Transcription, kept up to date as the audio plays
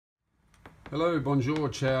Hello, bonjour,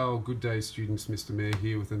 ciao, good day students, Mr. Mayor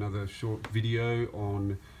here with another short video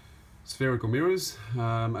on spherical mirrors,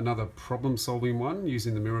 another problem solving one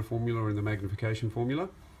using the mirror formula and the magnification formula.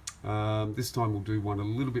 This time we'll do one a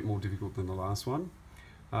little bit more difficult than the last one,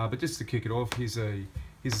 but just to kick it off, here's a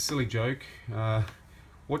silly joke.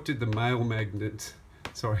 What did the male magnet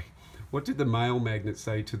say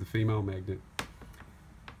to the female magnet?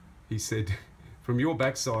 He said, "From your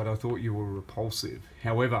backside, I thought you were repulsive.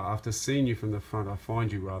 However, after seeing you from the front, I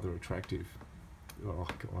find you rather attractive." Oh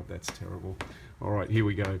God, that's terrible. All right, here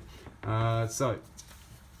we go. So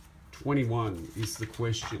 21 is the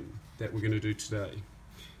question that we're going to do today.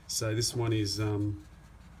 So this one is on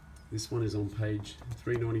page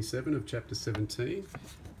 397 of chapter 17.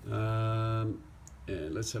 And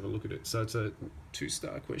let's have a look at it. So it's a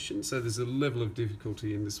 2-star question. So there's a level of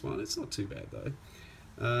difficulty in this one. It's not too bad though.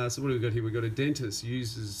 So what have we got here? We've got a dentist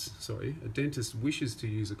wishes to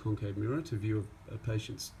use a concave mirror to view a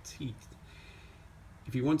patient's teeth.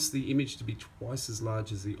 If he wants the image to be twice as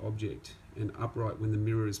large as the object and upright when the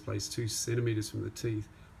mirror is placed 2 centimeters from the teeth,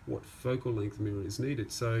 what focal length mirror is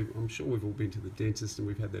needed? So I'm sure we've all been to the dentist and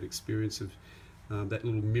we've had that experience of that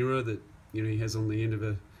little mirror that he has on the end of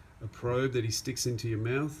a probe that he sticks into your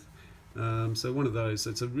mouth. So one of those.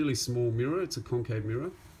 So it's a really small mirror. It's a concave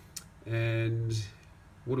mirror, and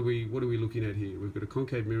what are we looking at here? We've got a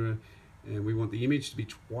concave mirror and we want the image to be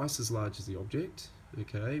twice as large as the object.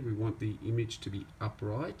 Okay, we want the image to be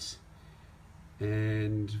upright,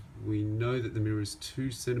 and we know that the mirror is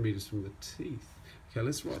 2 centimeters from the teeth. Okay,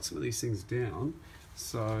 let's write some of these things down.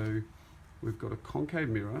 So we've got a concave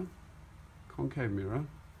mirror.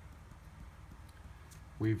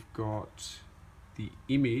 We've got the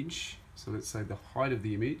image, so let's say the height of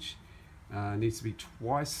the image needs to be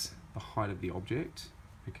twice the height of the object.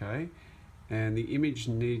 Okay, and the image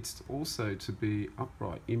needs also to be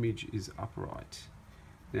upright. Image is upright.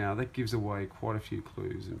 Now that gives away quite a few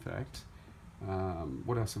clues, in fact.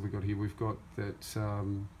 What else have we got here? We've got that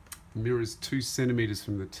the mirror is 2 centimeters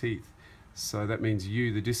from the teeth, so that means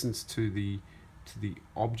the distance to the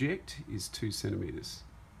object is 2 centimeters.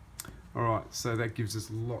 All right, so that gives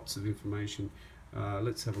us lots of information.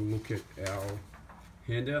 Let's have a look at our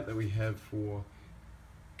handout that we have for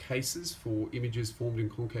cases for images formed in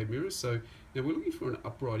concave mirrors. So now we're looking for an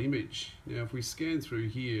upright image. Now if we scan through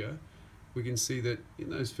here, we can see that in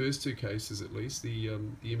those first 2 cases at least, the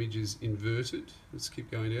image is inverted. Let's keep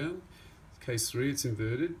going down. Case 3, it's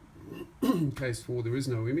inverted. Case 4, there is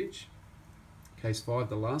no image. Case 5,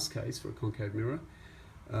 the last case for a concave mirror,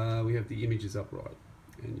 we have the image is upright.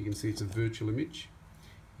 And you can see it's a virtual image.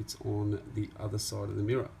 It's on the other side of the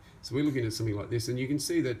mirror. So we're looking at something like this, and you can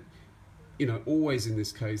see that always in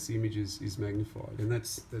this case the image is magnified, and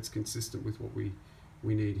that's consistent with what we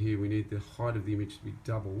need here. We need the height of the image to be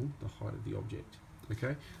double the height of the object.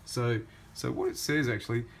 Okay, so what it says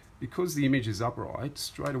actually, because the image is upright,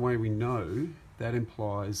 straight away we know that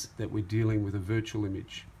implies that we're dealing with a virtual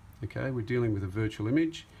image. Okay, we're dealing with a virtual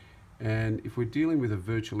image, and if we're dealing with a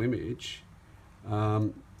virtual image,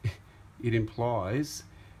 it implies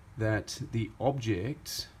that the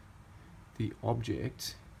object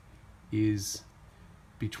is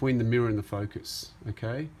between the mirror and the focus.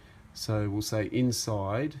 Okay, so we'll say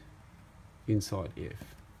inside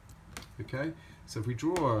F. Okay, so if we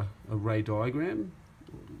draw a ray diagram,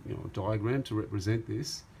 a diagram to represent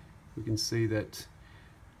this, we can see that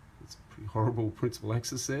it's a pretty horrible principal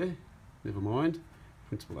axis there. Never mind,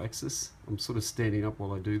 principal axis. I'm sort of standing up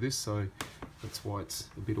while I do this, so that's why it's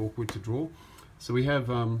a bit awkward to draw. So we have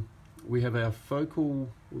our focal,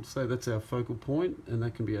 we'll say that's our focal point, and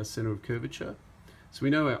that can be our center of curvature. So we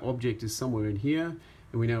know our object is somewhere in here,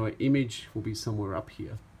 and we know our image will be somewhere up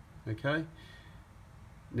here. Okay?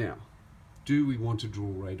 Now, do we want to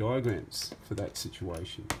draw ray diagrams for that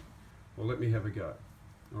situation? Well, let me have a go.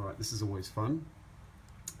 All right, this is always fun.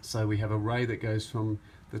 So we have a ray that goes from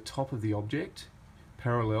the top of the object,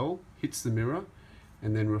 parallel, hits the mirror,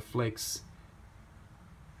 and then reflects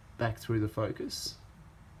back through the focus.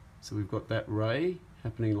 So we've got that ray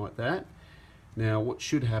happening like that. Now what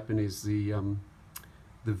should happen is the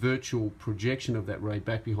virtual projection of that ray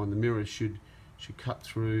back behind the mirror should cut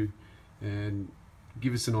through and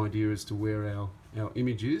give us an idea as to where our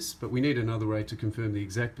image is, but we need another ray to confirm the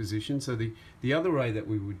exact position. So the other ray that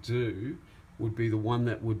we would do would be the one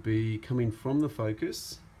that would be coming from the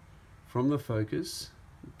focus,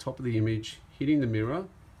 top of the image, hitting the mirror,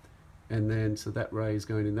 and then so that ray is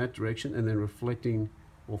going in that direction and then reflecting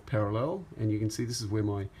off parallel. And you can see this is where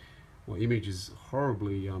my image is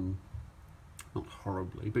horribly, not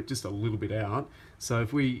horribly, but just a little bit out. So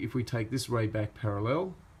if we take this ray back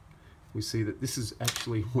parallel, we see that this is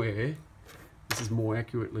actually where this is more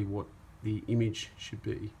accurately what the image should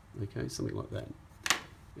be. Okay, something like that.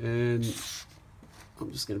 And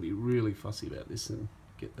I'm just going to be really fussy about this and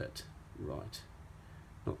get that right.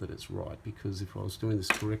 Not that it's right, because if I was doing this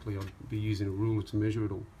correctly, I'd be using a ruler to measure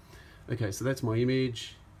it all. Okay, so that's my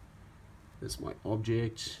image, that's my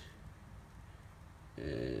object,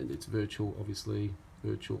 and it's virtual, obviously,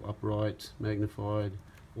 virtual, upright, magnified,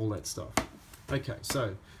 all that stuff. Okay,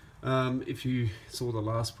 so if you saw the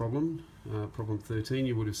last problem, problem 13,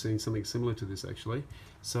 you would have seen something similar to this actually.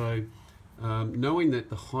 So knowing that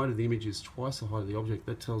the height of the image is twice the height of the object,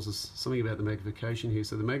 that tells us something about the magnification here.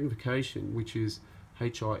 So the magnification, which is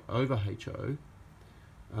HI over HO,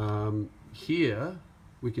 here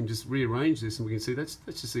we can just rearrange this and we can see that's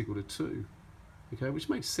just equal to 2, okay, which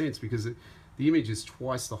makes sense because the image is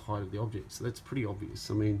twice the height of the object, so that's pretty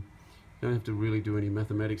obvious. I mean, you don't have to really do any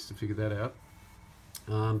mathematics to figure that out.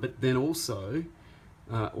 But then also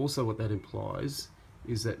what that implies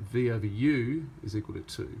is that V over U is equal to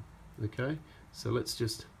 2, okay? So let's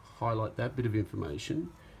just highlight that bit of information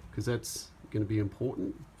because that's going to be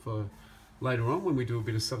important for later on when we do a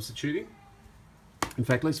bit of substituting. In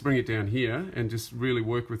fact, let's bring it down here and just really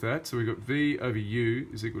work with that. So we've got V over U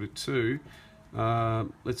is equal to 2.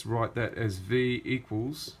 Let's write that as V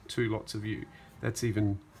equals 2 lots of U. That's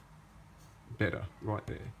even better right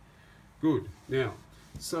there. Good. Now,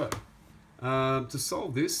 so to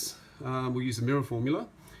solve this, we'll use the mirror formula.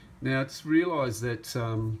 Now, just realize that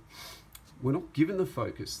we're not given the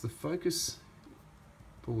focus. The focus,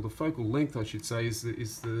 or the focal length, I should say, is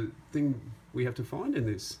the thing we have to find in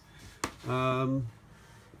this.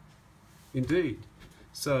 Indeed.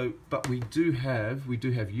 So, but we do have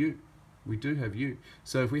U. We do have U.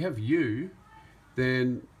 So if we have U,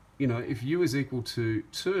 then, you know, if U is equal to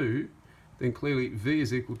 2, then clearly V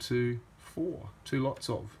is equal to 4, 2 lots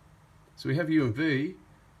of. So we have U and V.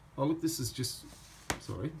 Oh look, this is just,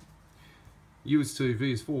 sorry. U is 2,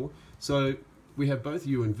 V is 4. So we have both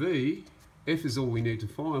U and V. F is all we need to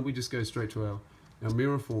find. We just go straight to our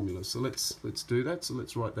mirror formula. So let's do that. So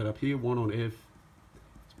let's write that up here. 1 on F,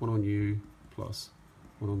 1 on U plus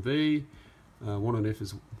 1 on V. 1 on F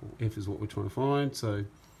is what we're trying to find. So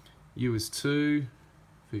U is 2,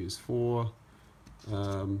 V is 4.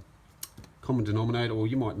 Common denominator, or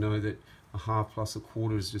you might know that a half plus a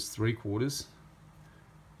quarter is just 3/4.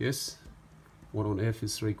 Yes, 1 on F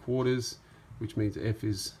is 3/4, which means F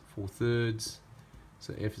is 4/3.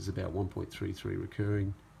 So F is about 1.33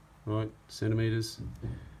 recurring, right, centimeters.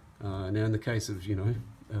 Now in the case of, you know,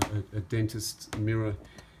 a dentist mirror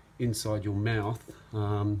inside your mouth,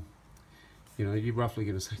 you know, you're roughly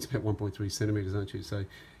going to say it's about 1.3 centimeters, aren't you? So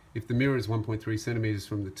if the mirror is 1.3 centimeters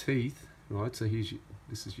from the teeth, right, so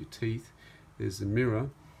this is your teeth, there's the mirror,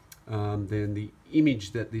 then the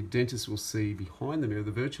image that the dentist will see behind the mirror,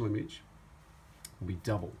 the virtual image, will be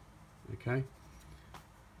double, okay?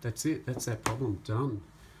 That's it, that's that problem done.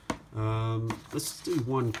 Let's do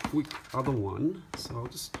one quick other one. So I'll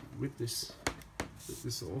just rip this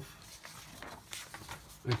off.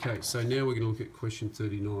 Okay, so now we're going to look at question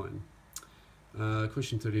 39.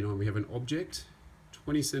 Question 39, we have an object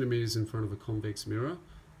 20 centimeters in front of a convex mirror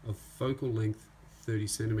of focal length 30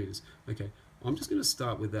 centimeters. Okay, I'm just going to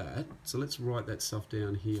start with that. So let's write that stuff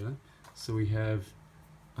down here. So we have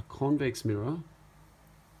a convex mirror.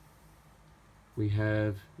 We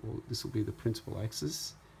have, well, this will be the principal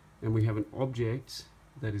axis, and we have an object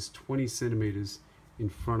that is 20 centimeters in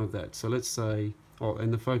front of that. So let's say, oh,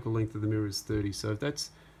 and the focal length of the mirror is 30. So if that's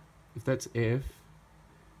F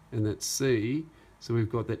and that's C, so we've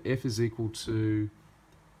got that F is equal to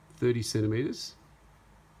 30 centimeters.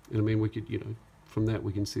 And I mean, we could, you know, from that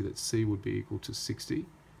we can see that C would be equal to 60,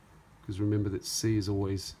 because remember that C is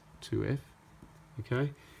always 2F,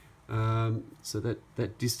 okay? So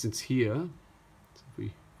that distance here, so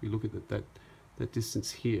if we look at that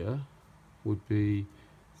distance here would be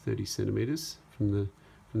 30 centimeters from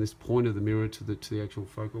this point of the mirror to the actual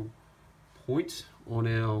focal point on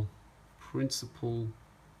our principal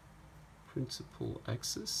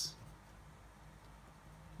axis.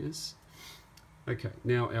 Yes. Okay,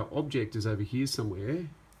 now our object is over here somewhere.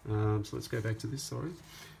 So let's go back to this, sorry.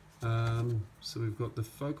 So we've got the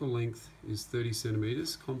focal length is 30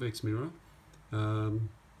 centimeters, convex mirror.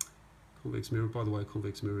 Convex mirror, by the way, a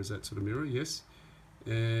convex mirror is that sort of mirror, yes.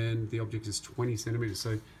 And the object is 20 centimeters.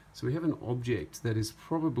 So we have an object that is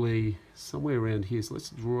probably somewhere around here. So let's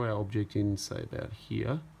draw our object in, say, about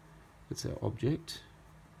here. That's our object.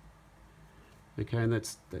 Okay, and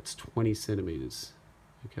that's 20 centimeters.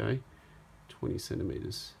 Okay, 20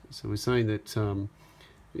 centimeters. So we're saying that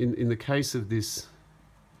in the case of this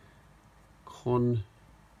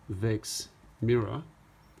convex mirror,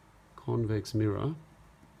 convex mirror,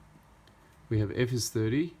 we have F is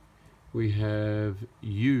 30, we have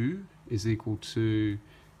U is equal to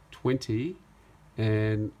 20,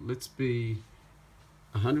 and let's be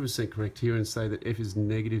 100% correct here and say that F is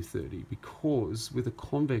negative 30, because with a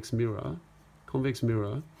convex mirror,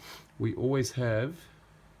 we always have,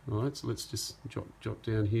 alright, so let's just jot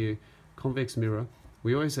down here, convex mirror,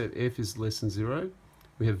 we always have F is less than 0,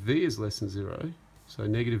 we have V is less than 0, so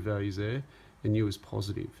negative values there, and U is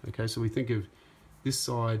positive. Okay, so we think of this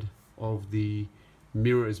side of the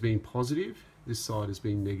mirror as being positive, this side as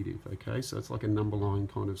being negative. Okay, so it's like a number line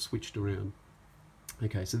kind of switched around.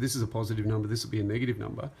 Okay, so this is a positive number, this will be a negative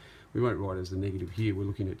number. We won't write it as a negative here, we're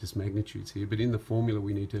looking at just magnitudes here, but in the formula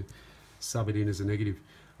we need to sub it in as a negative.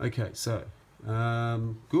 Okay, so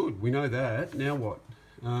good, we know that. Now what?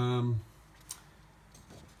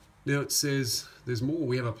 Now it says there's more.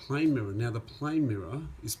 We have a plane mirror. Now the plane mirror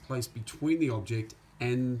is placed between the object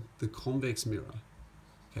and the convex mirror.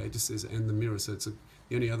 Okay, it just says and the mirror, so it's the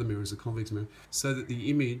only other mirror is a convex mirror, so that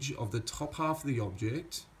the image of the top half of the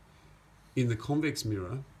object in the convex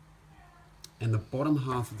mirror and the bottom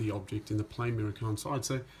half of the object in the plane mirror coincide.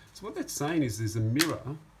 So what that's saying is there's a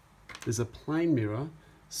mirror, there's a plane mirror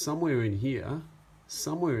somewhere in here.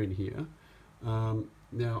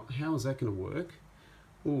 Now how is that going to work?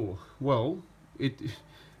 Oh, well,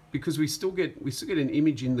 because we still get an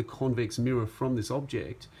image in the convex mirror from this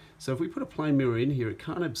object. So if we put a plane mirror in here, it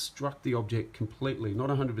can't obstruct the object completely, not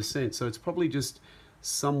 100%. So it's probably just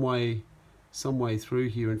some way through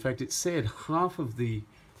here. In fact, it said half of the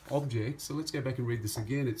object. So let's go back and read this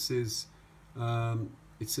again. It says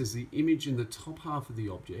the image in the top half of the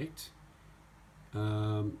object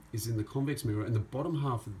is in the convex mirror, and the bottom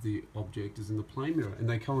half of the object is in the plane mirror, and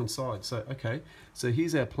they coincide. So okay, so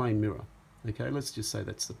here's our plane mirror. Okay, let's just say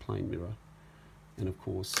that's the plane mirror, and of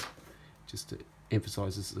course, just to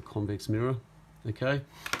emphasize, this is a convex mirror. Okay,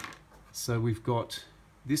 so we've got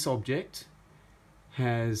this object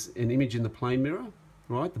has an image in the plane mirror,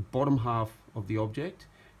 right? The bottom half of the object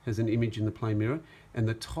has an image in the plane mirror, and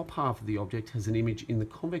the top half of the object has an image in the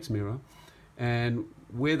convex mirror. And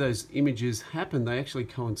where those images happen, they actually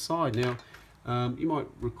coincide. Now, you might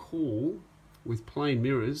recall with plane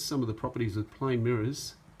mirrors, some of the properties of plane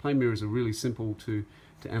mirrors. Plane mirrors are really simple to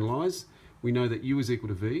analyze. We know that U is equal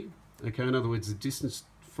to V. Okay, in other words, the distance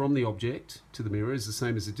from the object to the mirror is the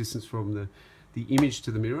same as the distance from the image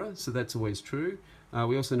to the mirror, so that's always true.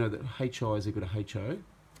 We also know that HI is equal to HO.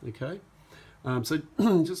 Okay, so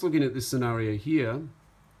just looking at this scenario here,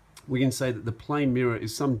 we can say that the plane mirror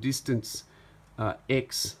is some distance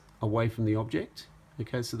x away from the object.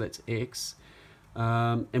 Okay, so that's x,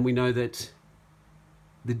 and we know that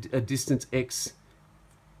a distance x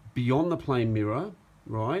beyond the plane mirror,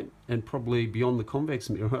 right, and probably beyond the convex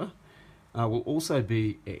mirror, will also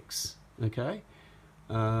be x. Okay,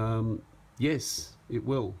 yes, it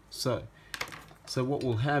will. So what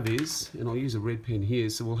we'll have is, and I'll use a red pen here,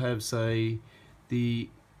 so we'll have, say, the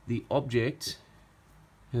object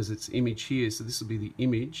has its image here, so this will be the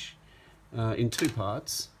image in two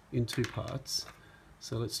parts.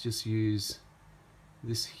 So let's just use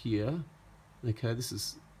this here. Okay,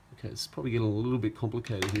 it's probably getting a little bit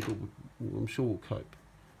complicated here, but I'm sure we'll cope.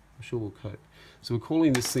 So we're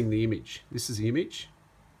calling this thing the image. This is the image.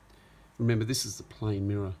 Remember, this is the plane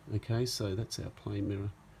mirror. Okay, so that's our plane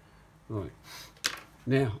mirror. Right.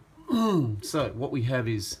 Now, so what we have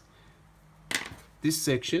is this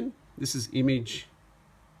section. This is image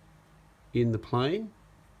in the plane.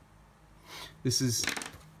 This is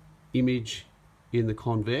image in the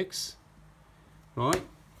convex, right?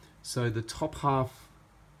 So the top half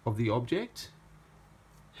of the object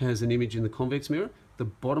has an image in the convex mirror. The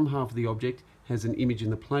bottom half of the object has an image in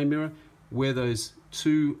the plane mirror. Where those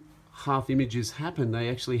two half images happen, they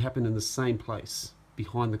actually happen in the same place,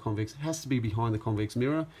 behind the convex. It has to be behind the convex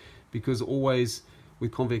mirror, because always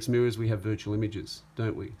with convex mirrors we have virtual images,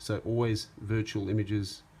 don't we? So always virtual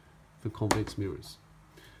images for convex mirrors.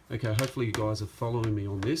 Okay, hopefully you guys are following me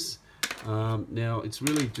on this. Now it's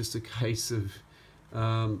really just a case of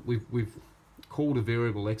we've called a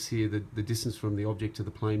variable x here the distance from the object to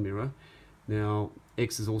the plane mirror. Now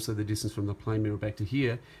x is also the distance from the plane mirror back to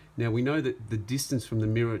here. Now we know that the distance from the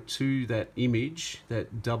mirror to that image,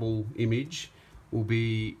 that double image, will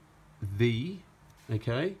be v.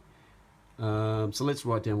 Okay, so let's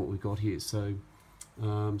write down what we've got here. So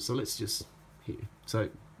let's just here. So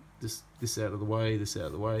this out of the way, this out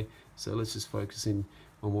of the way. So let's just focus in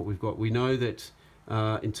on what we've got. We know that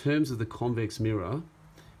in terms of the convex mirror,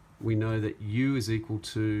 we know that U is equal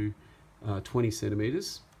to 20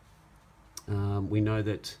 centimeters. We know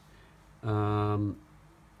that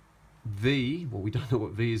V, well, we don't know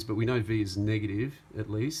what V is, but we know V is negative at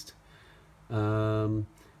least. And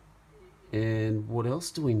what else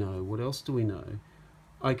do we know? What else do we know?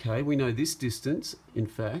 Okay, we know this distance, in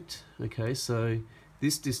fact. Okay, so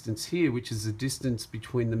this distance here, which is the distance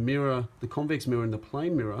between the mirror, the convex mirror and the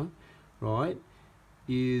plane mirror, right,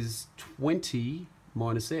 is 20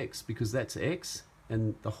 minus x, because that's x,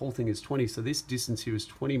 and the whole thing is 20. So this distance here is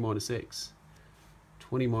 20 minus x.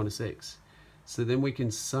 20 minus x. So then we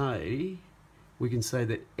can say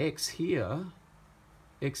that x here,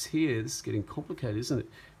 this is getting complicated, isn't it?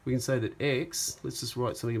 We can say that x, let's just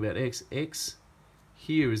write something about x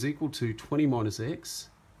here is equal to 20 minus x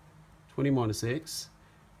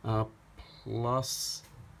plus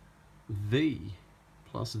v.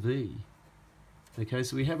 Okay,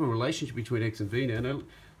 so we have a relationship between x and v now. Now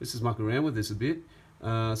let's just muck around with this a bit.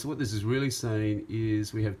 So what this is really saying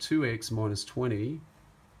is we have 2x minus 20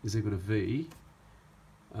 is equal to v,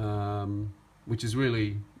 which is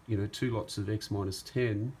really, you know, 2 lots of x minus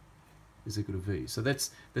 10 is equal to v. So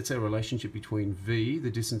that's our relationship between v,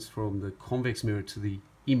 the distance from the convex mirror to the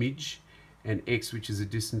image, and x, which is the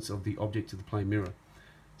distance of the object to the plane mirror.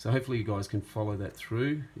 So hopefully you guys can follow that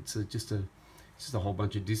through. It's just a whole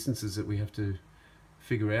bunch of distances that we have to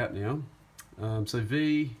figure out now. So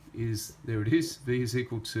v is, there it is, v is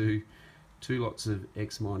equal to 2 lots of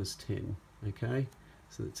x minus 10. Okay,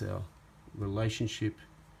 so that's our relationship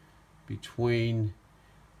between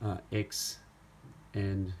x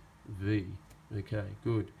and v. Okay,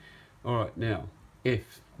 good. All right, now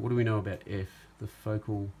f. What do we know about f? The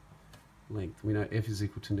focal length. We know f is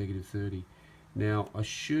equal to negative 30. Now I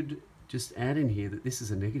should just add in here that this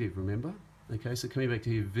is a negative, remember? Okay, so coming back to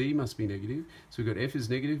here, v must be negative. So we've got f is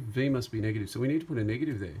negative, v must be negative. So we need to put a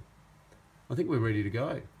negative there. I think we're ready to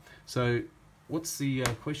go. So what's the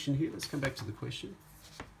question here? Let's come back to the question.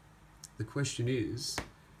 The question is,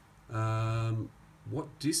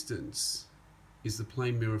 what distance is the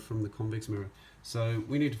plane mirror from the convex mirror? So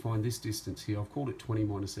we need to find this distance here. I've called it 20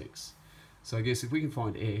 minus x. So I guess if we can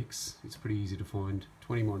find x, it's pretty easy to find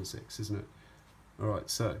 20 minus x, isn't it? All right,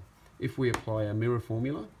 so if we apply our mirror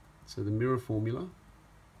formula, so the mirror formula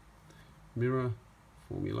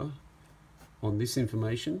on this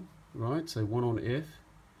information, right? So 1 on f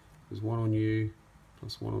is 1 on u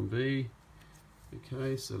plus 1 on v.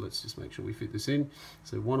 Okay, so let's just make sure we fit this in.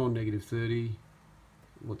 So 1 on negative 30,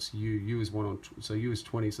 what's u? U is 1 on, so u is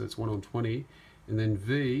 20, so it's 1 on 20. And then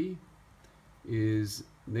v is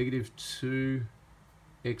negative 2x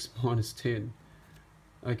minus 10.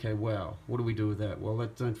 Okay, wow, what do we do with that? Well,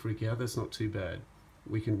 don't freak out, that's not too bad.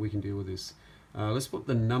 We can deal with this. Let's put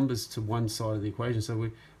the numbers to one side of the equation. So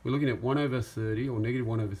we're looking at 1 over 30, or negative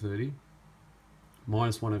 1 over 30,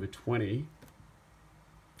 minus 1 over 20,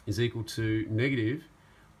 is equal to negative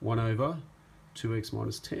 1 over 2x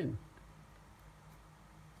minus 10.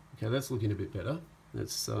 Okay, that's looking a bit better.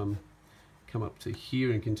 Let's come up to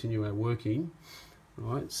here and continue our working.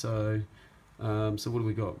 Right, so what do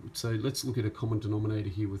we got? So let's look at a common denominator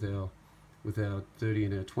here with our 30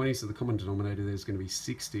 and our 20. So the common denominator there is going to be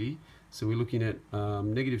 60. So we're looking at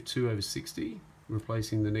negative 2 over 60,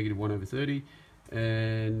 replacing the negative 1 over 30,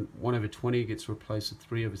 and 1 over 20 gets replaced with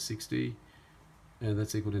 3 over 60. And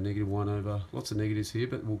that's equal to negative 1 over, lots of negatives here,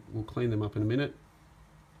 but we'll clean them up in a minute.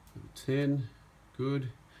 10,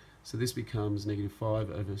 good. So this becomes negative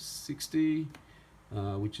 5 over 60,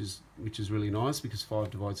 which is really nice because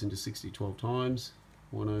 5 divides into 60 12 times.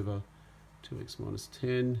 1 over 2x minus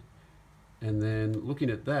 10. And then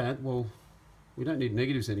looking at that, well, we don't need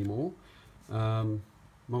negatives anymore.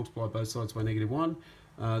 Multiply both sides by negative 1.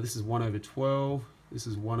 This is 1 over 12. This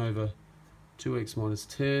is 1 over 2x minus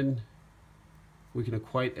 10. We can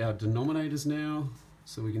equate our denominators now,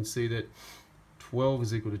 so we can see that 12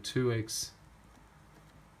 is equal to 2x,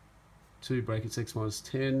 2 brackets x minus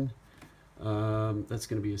 10. That's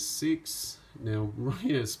going to be a 6. Now, I'm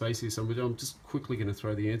running out of space here, so I'm just quickly going to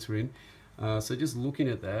throw the answer in. So just looking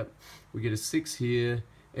at that, we get a 6 here,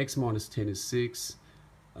 x minus 10 is 6.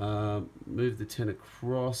 Move the 10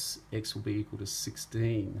 across, x will be equal to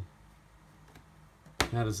 16.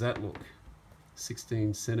 How does that look?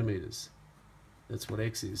 16 centimeters. That's what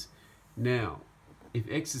x is. Now, if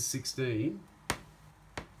x is 16,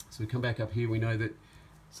 so we come back up here, we know that,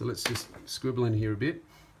 so let's just scribble in here a bit.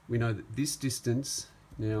 We know that this distance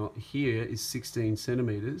now here is 16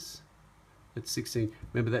 centimeters. That's 16.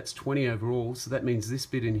 Remember, that's 20 overall, so that means this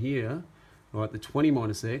bit in here, right, the 20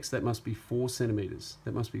 minus x, that must be 4 centimeters.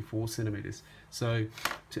 That must be 4 centimeters. So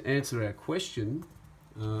to answer our question,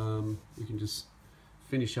 we can just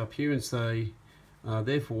finish up here and say,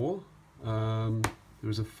 therefore, there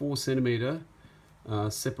is a 4 centimeter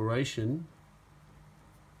separation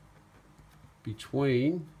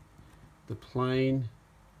between the plane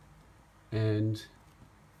and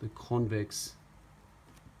the convex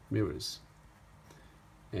mirrors.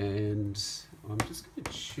 And I'm just going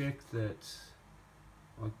to check that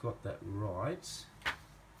I got that right.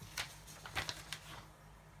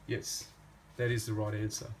 Yes, that is the right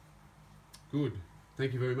answer. Good.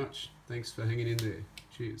 Thank you very much. Thanks for hanging in there.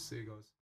 Cheers. See you guys.